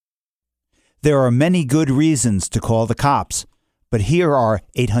There are many good reasons to call the cops, but here are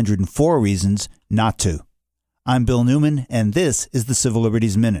 804 reasons not to. I'm Bill Newman, and this is the Civil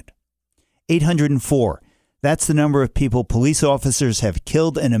Liberties Minute. 804. That's the number of people police officers have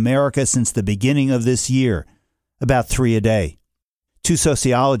killed in America since the beginning of this year, about 3 a day. Two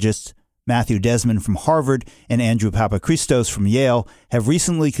sociologists, Matthew Desmond from Harvard and Andrew Papachristos from Yale, have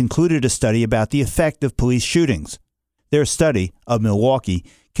recently concluded a study about the effect of police shootings. Their study, of Milwaukee,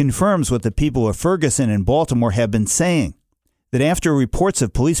 confirms what the people of Ferguson and Baltimore have been saying, that after reports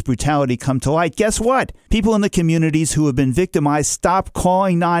of police brutality come to light, guess what? People in the communities who have been victimized stop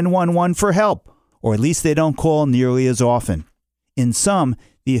calling 911 for help, or at least they don't call nearly as often. In sum,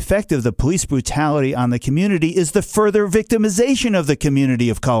 the effect of the police brutality on the community is the further victimization of the community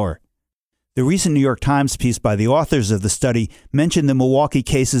of color. The recent New York Times piece by the authors of the study mentioned the Milwaukee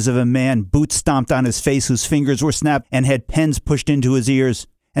cases of a man boots stomped on his face whose fingers were snapped and had pens pushed into his ears.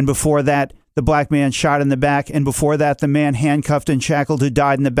 And before that, the black man shot in the back. And before that, the man handcuffed and shackled who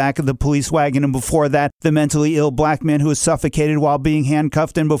died in the back of the police wagon. And before that, the mentally ill black man who was suffocated while being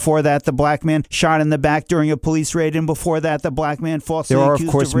handcuffed. And before that, the black man shot in the back during a police raid. And before that, the black man falsely accused of rape. There are,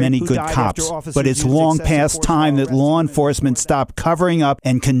 of course, many good cops, but it's long past time that law enforcement stop covering up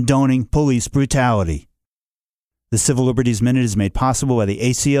and condoning police brutality. The Civil Liberties Minute is made possible by the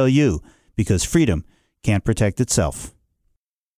ACLU because freedom can't protect itself.